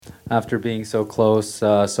After being so close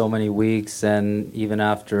so many weeks, and even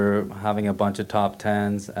after having a bunch of top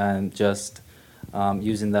tens, and just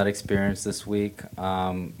using that experience this week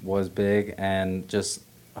was big, and just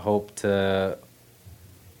hope to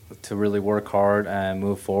really work hard and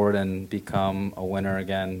move forward and become a winner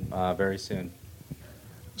again very soon.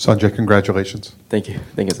 Sungjae, congratulations. Thank you.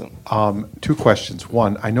 Thank you so much. Two questions.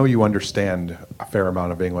 One, I know you understand a fair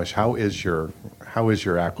amount of English. How is your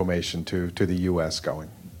acclimation to the U.S. going?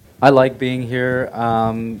 I like being here,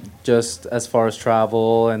 just as far as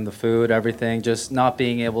travel and the food, everything. Just not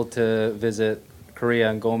being able to visit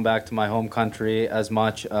Korea and going back to my home country as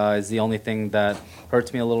much is the only thing that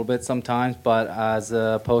hurts me a little bit sometimes. But as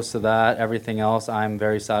opposed to that, everything else, I'm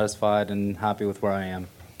very satisfied and happy with where I am.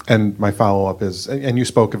 And my follow-up is, and you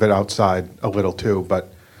spoke of it outside a little too,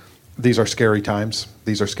 but these are scary times.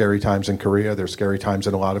 These are scary times in Korea. They're scary times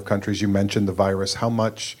in a lot of countries. You mentioned the virus. How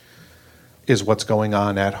much is what's going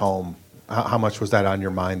on at home? How much was that on your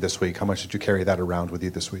mind this week? How much did you carry that around with you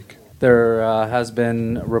this week? There has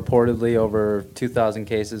been reportedly over 2,000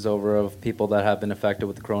 cases of people that have been affected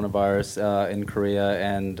with the coronavirus in Korea,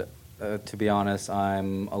 and to be honest,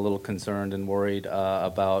 I'm a little concerned and worried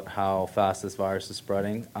about how fast this virus is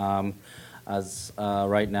spreading. As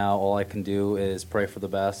right now, all I can do is pray for the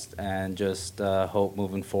best and just hope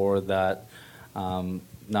moving forward that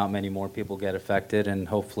not many more people get affected, and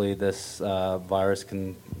hopefully this virus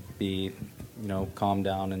can be, calmed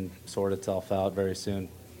down and sort itself out very soon.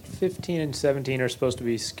 15 and 17 are supposed to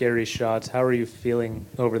be scary shots. How are you feeling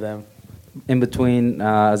over them? In between,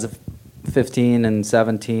 as of 15 and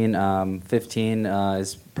 17, 15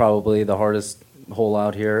 is probably the hardest hole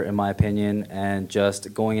out here, in my opinion. And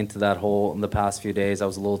just going into that hole in the past few days, I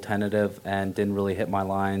was a little tentative and didn't really hit my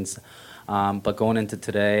lines. But going into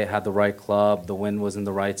today, had the right club, the wind was in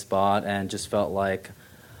the right spot, and just felt like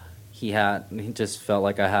I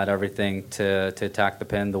had everything to attack the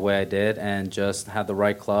pin the way I did, and just had the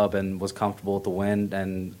right club and was comfortable with the wind,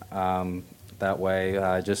 and that way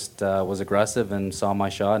I just was aggressive and saw my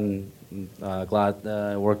shot, and glad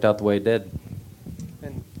it worked out the way it did.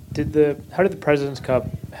 And how did the President's Cup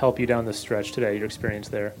help you down the stretch today, your experience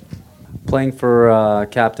there? Playing for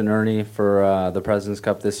Captain Ernie for the President's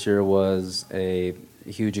Cup this year was a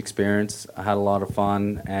huge experience. I had a lot of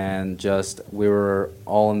fun, and just we were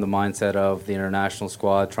all in the mindset of the international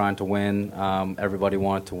squad trying to win. Everybody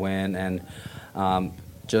wanted to win, and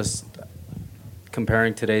just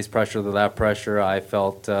comparing today's pressure to that pressure, I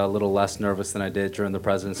felt a little less nervous than I did during the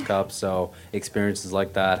President's Cup. So experiences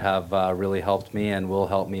like that have really helped me and will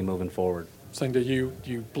help me moving forward. Sungjae,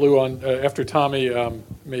 you blew on after Tommy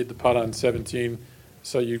made the putt on 17,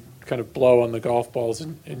 so you kind of blow on the golf balls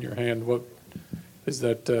in your hand. What is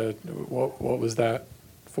that? What was that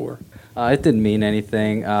for? It didn't mean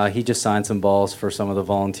anything. He just signed some balls for some of the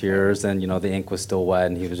volunteers, and the ink was still wet,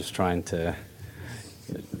 and he was just trying to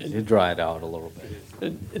dry it out a little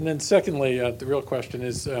bit. And then secondly, the real question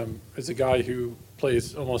is, as a guy who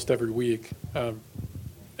plays almost every week,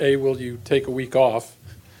 A, will you take a week off?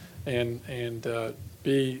 And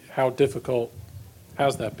B, how difficult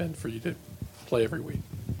has that been for you to play every week?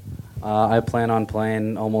 I plan on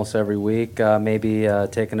playing almost every week, maybe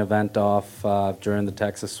take an event off during the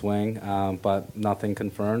Texas swing, but nothing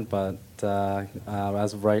confirmed. But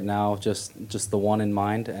as of right now, just the one in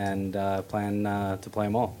mind, and plan to play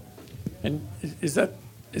them all. And is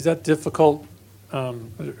that difficult,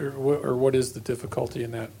 or what is the difficulty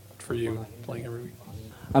in that for you, playing every week?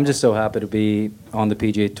 I'm just so happy to be on the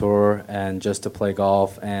PGA Tour and just to play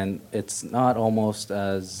golf, and it's not almost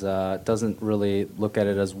as doesn't really look at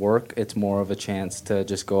it as work. It's more of a chance to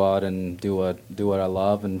just go out and do what I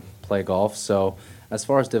love and play golf. So as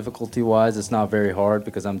far as difficulty-wise, it's not very hard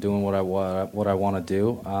because I'm doing what I want to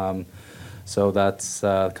do. So that's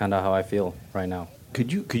kind of how I feel right now.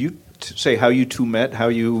 Could you say how you two met, how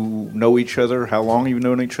you know each other, how long you've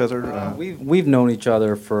known each other? We've known each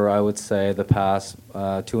other for, I would say, the past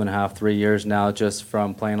 2.5, 3 years now, just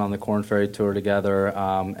from playing on the Korn Ferry Tour together.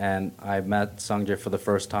 And I met Sungjae for the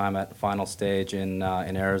first time at the final stage in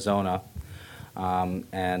Arizona,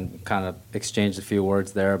 and kind of exchanged a few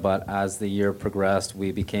words there. But as the year progressed,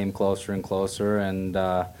 we became closer and closer,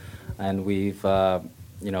 and we've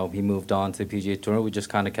he moved on to the PGA Tour. We just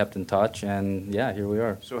kind of kept in touch, and yeah, here we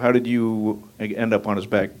are. So how did you end up on his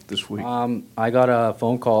back this week? I got a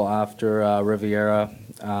phone call after Riviera.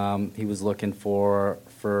 He was looking for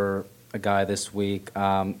a guy this week,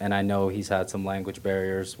 and I know he's had some language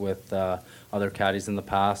barriers with other caddies in the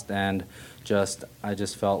past, and I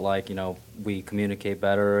just felt like we communicate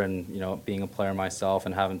better, and being a player myself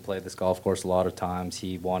and having played this golf course a lot of times,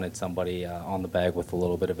 he wanted somebody on the bag with a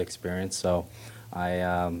little bit of experience. So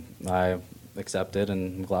I accepted,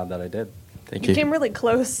 and I'm glad that I did. Thank You you. came really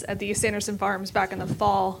close at the Sanderson Farms back in the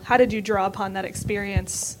fall. How did you draw upon that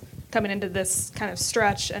experience coming into this kind of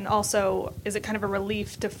stretch? And also, is it kind of a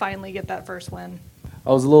relief to finally get that first win? I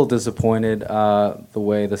was a little disappointed the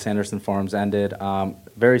way the Sanderson Farms ended.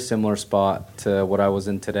 Very similar spot to what I was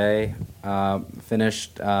in today.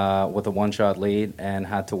 Finished with a one-shot lead and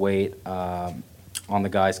had to wait on the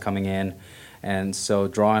guys coming in. And so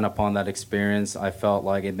drawing upon that experience, I felt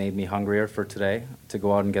like it made me hungrier for today to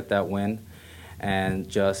go out and get that win. And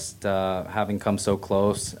just having come so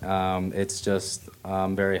close, it's just,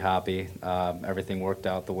 I'm very happy. Everything worked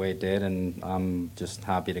out the way it did, and I'm just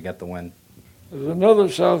happy to get the win. There's another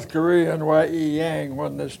South Korean, Y.E. Yang,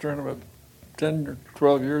 won this tournament 10 or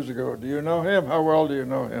 12 years ago. Do you know him? How well do you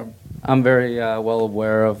know him? I'm very well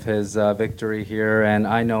aware of his victory here, and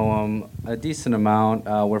I know him a decent amount.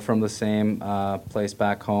 We're from the same place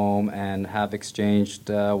back home and have exchanged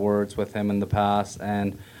words with him in the past,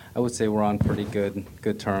 and I would say we're on pretty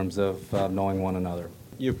good terms of knowing one another.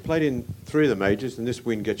 You've played in 3 of the majors, and this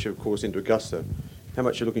win gets you, of course, into Augusta. How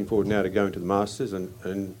much you're looking forward now to going to the Masters, and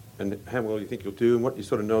how well you think you'll do, and what you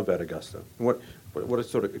sort of know about Augusta, and what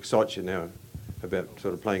sort of excites you now about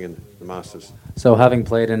sort of playing in the Masters? So having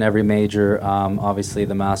played in every major, obviously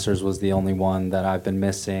the Masters was the only one that I've been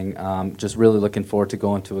missing. Just really looking forward to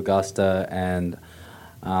going to Augusta, and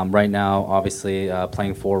right now, obviously,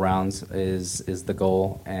 playing 4 rounds is the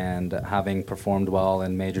goal, and having performed well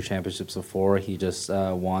in major championships before, he just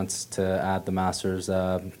wants to add the Masters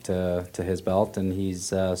to his belt, and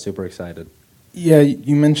he's super excited. Yeah,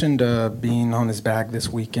 you mentioned being on his back this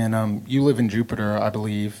weekend. You live in Jupiter, I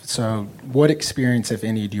believe. So what experience, if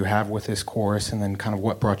any, do you have with this course, and then kind of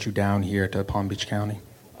what brought you down here to Palm Beach County?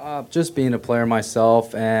 Just being a player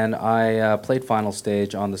myself, and I played final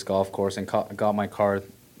stage on this golf course and got my card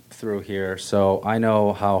through here. So I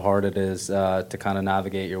know how hard it is to kind of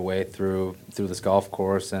navigate your way through this golf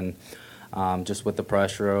course, and just with the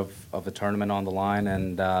pressure of a tournament on the line,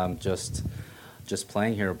 and just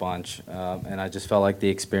playing here a bunch, and I just felt like the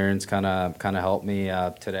experience kind of helped me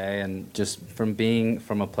today. And just from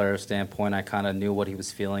a player standpoint, I kind of knew what he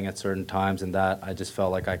was feeling at certain times, and that I just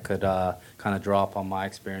felt like I could kind of draw upon my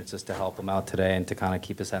experiences to help him out today and to kind of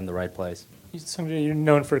keep his head in the right place. Sungjae, you're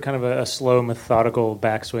known for kind of a slow, methodical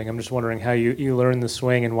backswing. I'm just wondering how you learned the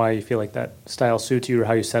swing and why you feel like that style suits you, or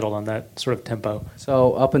how you settled on that sort of tempo.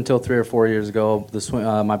 So up until 3 or 4 years ago,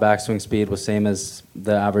 my backswing speed was same as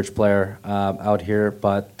the average player out here,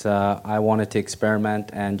 but I wanted to experiment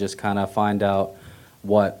and just kind of find out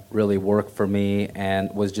what really worked for me,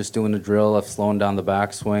 and was just doing a drill of slowing down the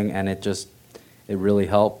backswing, and it really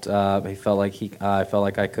helped. I felt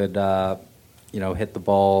like I could hit the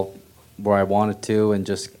ball where I wanted to, and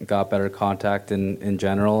just got better contact in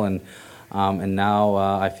general, and now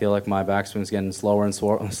I feel like my backswing's getting slower and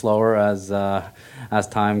slower as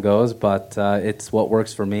time goes, but it's what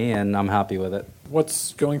works for me, and I'm happy with it.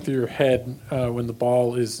 What's going through your head when the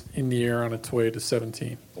ball is in the air on its way to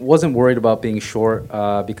 17? Wasn't worried about being short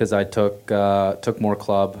because I took more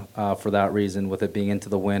club for that reason, with it being into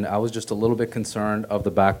the wind. I was just a little bit concerned of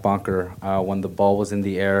the back bunker when the ball was in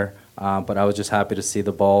the air. But I was just happy to see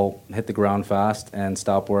the ball hit the ground fast and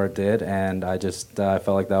stop where it did, and I felt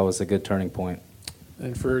like that was a good turning point.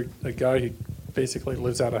 And for a guy who basically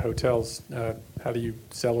lives out of hotels, how do you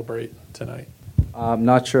celebrate tonight? I'm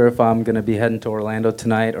not sure if I'm going to be heading to Orlando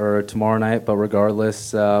tonight or tomorrow night, but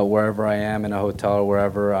regardless, wherever I am, in a hotel or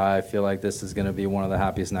wherever, I feel like this is going to be one of the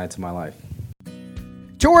happiest nights of my life.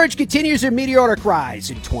 Tour Edge continues their meteoric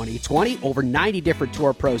rise in 2020. Over 90 different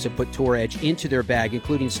tour pros have put Tour Edge into their bag,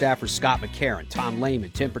 including staffers Scott McCarron, Tom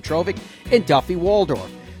Lehman, Tim Petrovic, and Duffy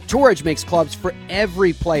Waldorf. Tour Edge makes clubs for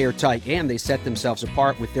every player type, and they set themselves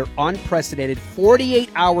apart with their unprecedented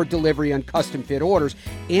 48-hour delivery on custom-fit orders,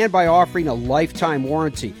 and by offering a lifetime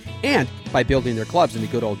warranty, and by building their clubs in the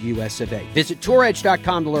good old US of A. Visit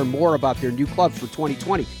touredge.com to learn more about their new clubs for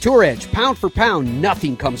 2020. Tour Edge, pound for pound,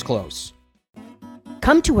 nothing comes close.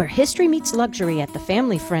 Come to where history meets luxury at the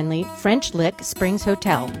family-friendly French Lick Springs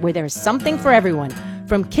Hotel, where there's something for everyone,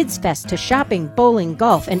 from Kids Fest to shopping, bowling,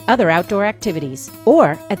 golf, and other outdoor activities.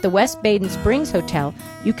 Or at the West Baden Springs Hotel,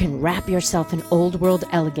 you can wrap yourself in old-world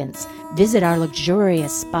elegance. Visit our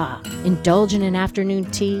luxurious spa, indulge in an afternoon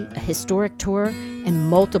tea, a historic tour, and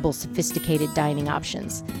multiple sophisticated dining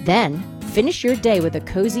options. Then, finish your day with a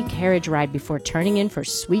cozy carriage ride before turning in for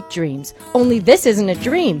sweet dreams. Only this isn't a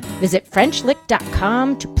dream. Visit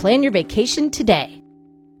FrenchLick.com to plan your vacation today.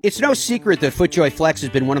 It's no secret that FootJoy Flex has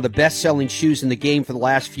been one of the best-selling shoes in the game for the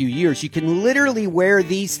last few years. You can literally wear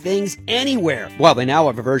these things anywhere. Well, they now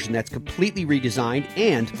have a version that's completely redesigned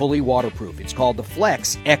and fully waterproof. It's called the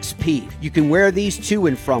Flex XP. You can wear these to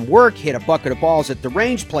and from work, hit a bucket of balls at the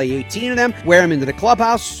range, play 18 of them, wear them into the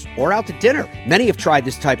clubhouse, or out to dinner. Many have tried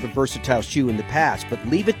this type of versatile shoe in the past, but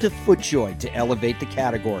leave it to FootJoy to elevate the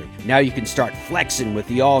category. Now you can start flexing with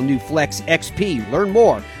the all-new Flex XP. Learn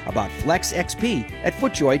more about Flex XP at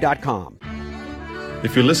FootJoy.com.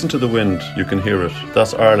 If you listen to the wind, you can hear it.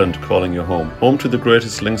 That's Ireland calling you home. Home to the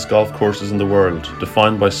greatest links golf courses in the world,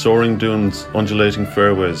 defined by soaring dunes, undulating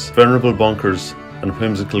fairways, venerable bunkers, and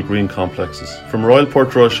whimsical green complexes. From Royal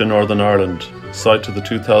Portrush in Northern Ireland, site to the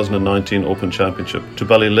 2019 Open Championship, to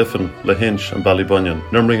Ballyliffin, Lahinch and Ballybunion,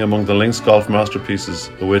 numbering among the links golf masterpieces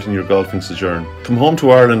awaiting your golfing sojourn. Come home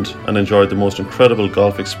to Ireland and enjoy the most incredible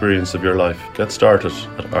golf experience of your life. Get started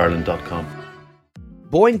at Ireland.com.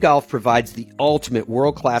 Boyne Golf provides the ultimate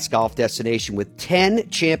world-class golf destination with 10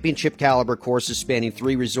 championship-caliber courses spanning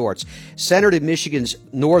 3 resorts. Centered in Michigan's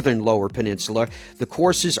northern Lower Peninsula, the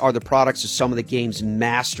courses are the products of some of the game's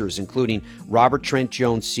masters, including Robert Trent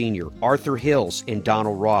Jones Sr., Arthur Hills, and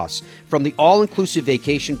Donald Ross. From the all-inclusive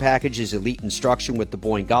vacation packages, elite instruction with the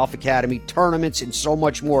Boyne Golf Academy, tournaments, and so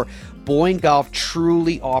much more, Boyne Golf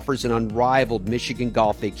truly offers an unrivaled Michigan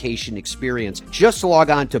golf vacation experience. Just log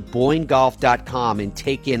on to BoyneGolf.com and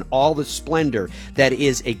take in all the splendor that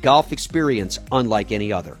is a golf experience unlike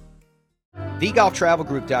any other.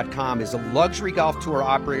 TheGolfTravelGroup.com is a luxury golf tour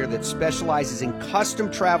operator that specializes in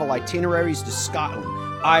custom travel itineraries to Scotland,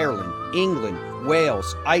 Ireland, England,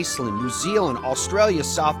 Wales, Iceland, New Zealand, Australia,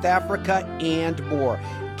 South Africa, and more.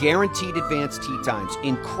 Guaranteed advanced tee times,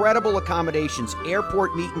 incredible accommodations,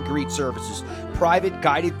 airport meet and greet services, private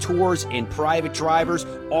guided tours, and private drivers,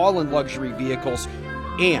 all in luxury vehicles.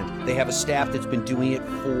 And they have a staff that's been doing it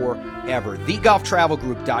forever.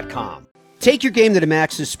 TheGolfTravelGroup.com. Take your game to the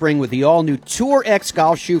max this spring with the all-new Tour X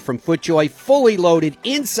golf shoe from FootJoy, fully loaded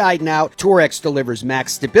inside and out. Tour X delivers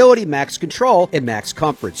max stability, max control, and max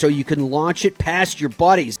comfort, so you can launch it past your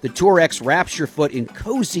buddies. The Tour X wraps your foot in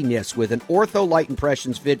coziness with an Ortho Light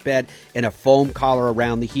Impressions fit bed and a foam collar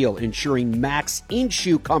around the heel, ensuring max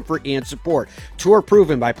in-shoe comfort and support. Tour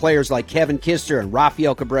proven by players like Kevin Kister and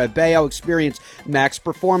Rafael Cabrera-Bello. Experience max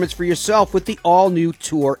performance for yourself with the all-new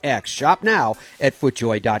Tour X. Shop now at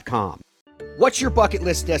FootJoy.com. What's your bucket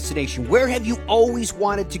list destination? Where have you always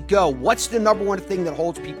wanted to go? What's the number one thing that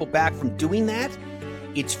holds people back from doing that?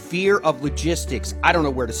 It's fear of logistics. I don't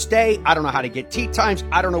know where to stay. I don't know how to get tee times.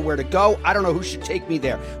 I don't know where to go. I don't know who should take me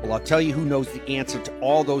there. Well, I'll tell you who knows the answer to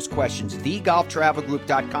all those questions.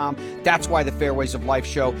 TheGolfTravelGroup.com. That's why the Fairways of Life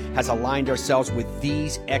show has aligned ourselves with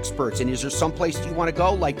these experts. And is there some place you want to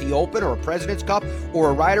go, like the Open or a President's Cup or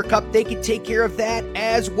a Ryder Cup? They can take care of that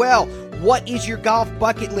as well. What is your golf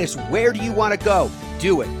bucket list? Where do you want to go?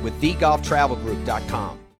 Do it with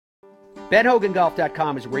TheGolfTravelGroup.com.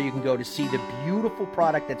 BenHoganGolf.com is where you can go to see the beautiful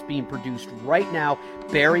product that's being produced right now,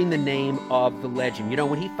 bearing the name of the legend. You know,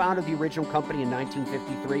 when he founded the original company in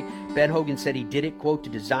 1953, Ben Hogan said he did it, quote, to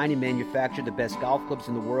design and manufacture the best golf clubs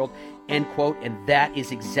in the world, end quote, and that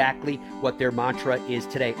is exactly what their mantra is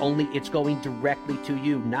today. Only it's going directly to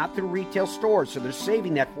you, not through retail stores, so they're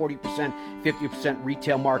saving that 40%, 50%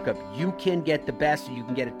 retail markup. You can get the best, and you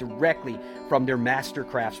can get it directly from their master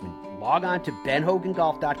craftsmen. Log on to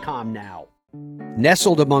BenHoganGolf.com now.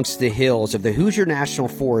 Nestled amongst the hills of the Hoosier National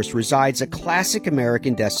Forest resides a classic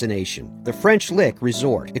American destination, the French Lick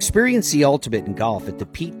Resort. Experience the ultimate in golf at the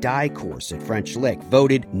Pete Dye course at French Lick,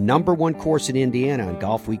 voted #1 course in Indiana on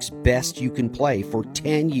Golfweek's Best You Can Play for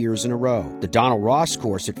 10 years in a row. The Donald Ross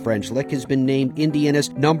course at French Lick has been named Indiana's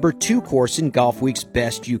 #2 course in Golfweek's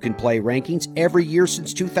Best You Can Play rankings every year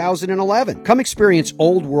since 2011. Come experience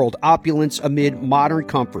old world opulence amid modern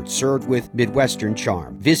comfort, served with Midwestern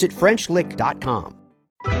charm. Visit FrenchLick.com.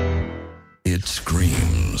 It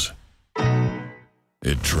screams.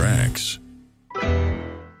 It tracks.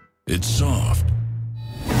 It's soft.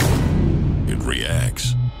 It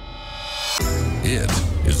reacts. It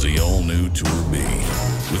is the all-new Tour B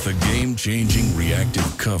with a game-changing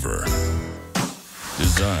reactive cover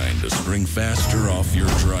designed to spring faster off your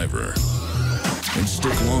driver and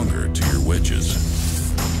stick longer to your wedges.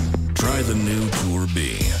 Try the new Tour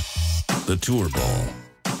B, the Tour Ball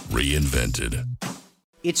reinvented.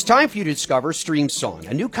 It's time for you to discover Streamsong,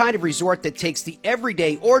 a new kind of resort that takes the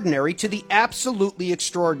everyday ordinary to the absolutely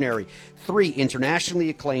extraordinary. 3 internationally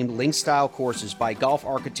acclaimed link-style courses by golf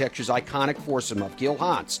architecture's iconic foursome of Gil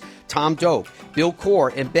Hanse, Tom Doak, Bill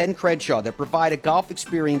Core, and Ben Crenshaw that provide a golf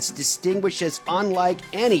experience distinguished as unlike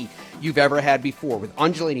any you've ever had before, with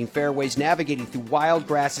undulating fairways, navigating through wild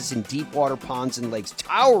grasses and deep water ponds and lakes,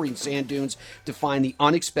 towering sand dunes to find the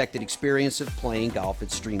unexpected experience of playing golf at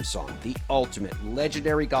Streamsong, the ultimate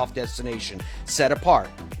legendary golf destination set apart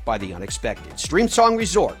by the unexpected.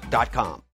 StreamSongResort.com.